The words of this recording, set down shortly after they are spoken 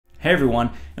Hey everyone,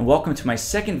 and welcome to my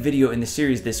second video in the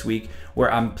series this week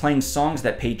where I'm playing songs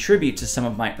that pay tribute to some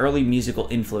of my early musical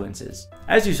influences.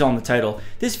 As you saw in the title,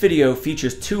 this video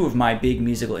features two of my big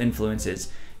musical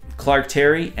influences, Clark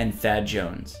Terry and Thad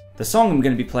Jones. The song I'm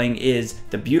going to be playing is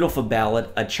the beautiful ballad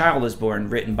A Child Is Born,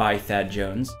 written by Thad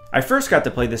Jones. I first got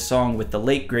to play this song with the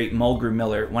late great Mulgrew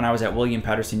Miller when I was at William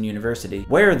Patterson University,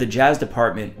 where the jazz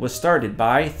department was started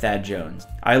by Thad Jones.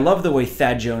 I love the way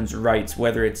Thad Jones writes,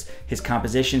 whether it's his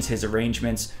compositions, his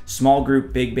arrangements, small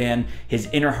group, big band, his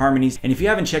inner harmonies. And if you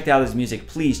haven't checked out his music,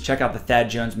 please check out the Thad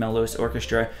Jones Mellows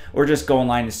Orchestra, or just go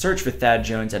online and search for Thad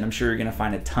Jones, and I'm sure you're going to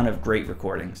find a ton of great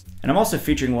recordings. And I'm also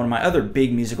featuring one of my other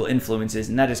big musical influences,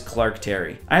 and that is Clark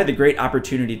Terry. I had the great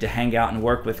opportunity to hang out and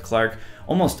work with Clark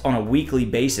almost on a weekly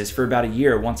basis for about a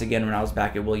year, once again when I was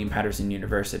back at William Patterson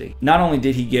University. Not only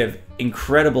did he give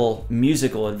incredible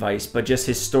musical advice, but just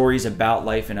his stories about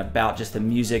life and about just the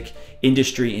music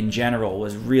industry in general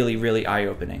was really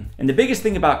eye-opening. And the biggest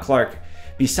thing about Clark,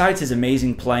 besides his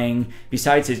amazing playing,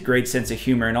 besides his great sense of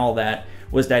humor and all that,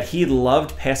 was that he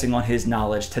loved passing on his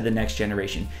knowledge to the next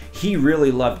generation. He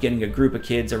really loved getting a group of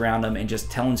kids around him and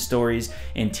just telling stories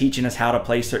and teaching us how to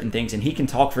play certain things. And he can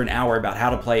talk for an hour about how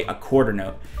to play a quarter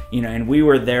note, you know, and we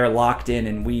were there locked in,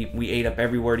 and we ate up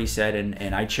every word he said,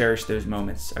 and I cherish those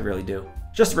moments. I really do.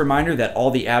 Just a reminder that all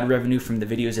the ad revenue from the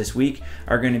videos this week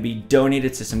are going to be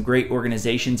donated to some great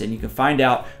organizations, and you can find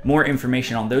out more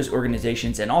information on those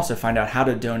organizations and also find out how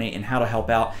to donate and how to help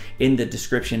out in the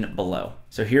description below.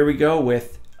 So here we go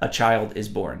with A Child Is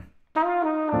Born.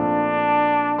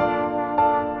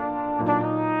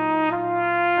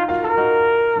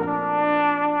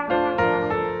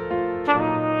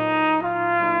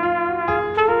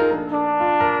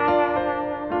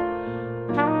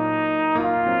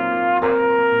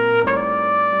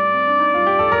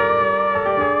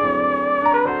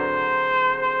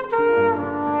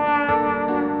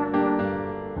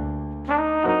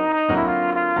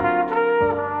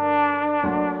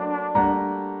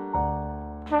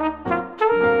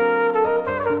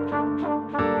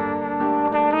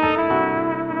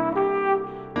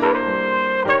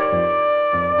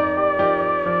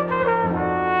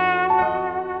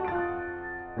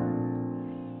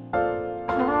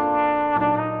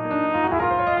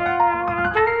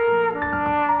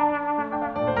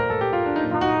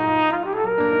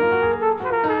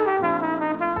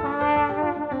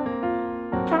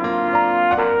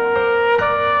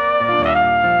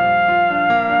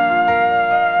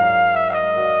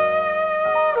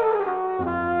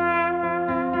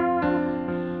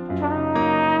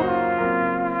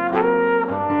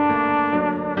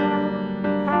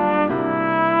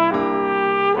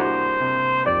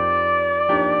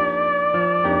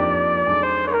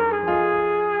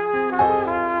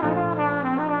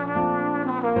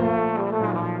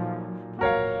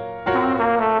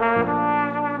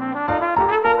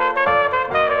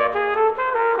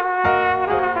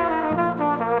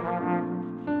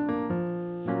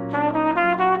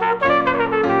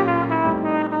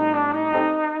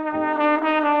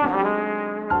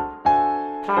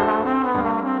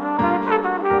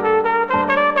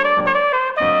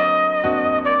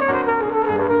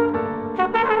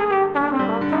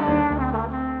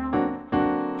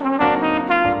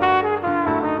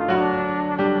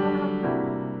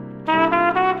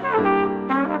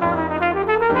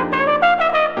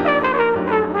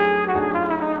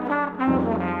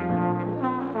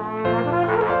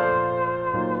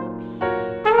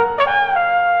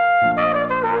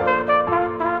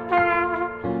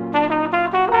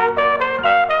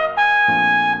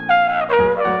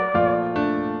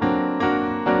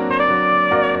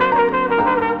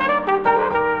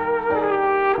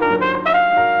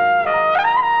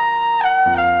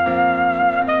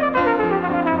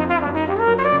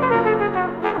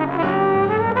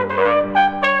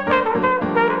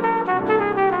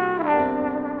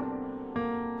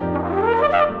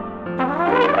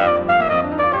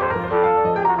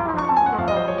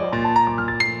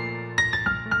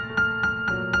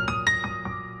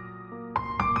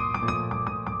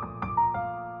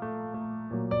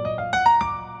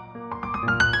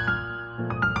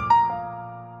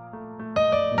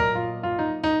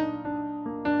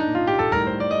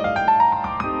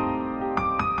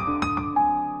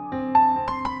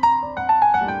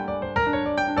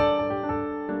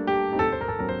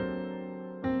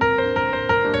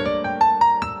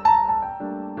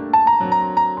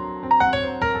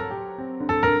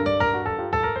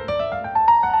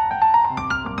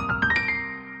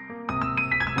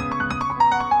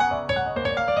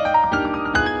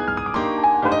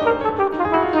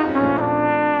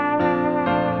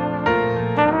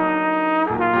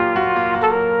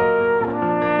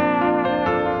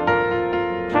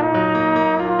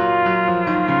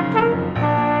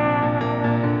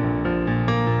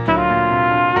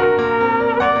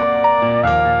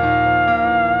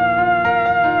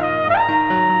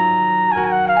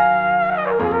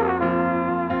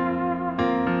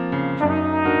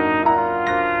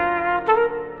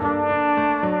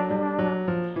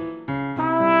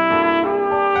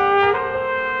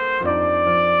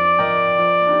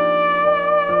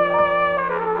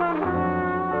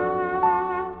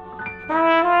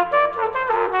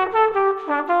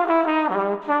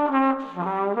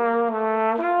 Thank you.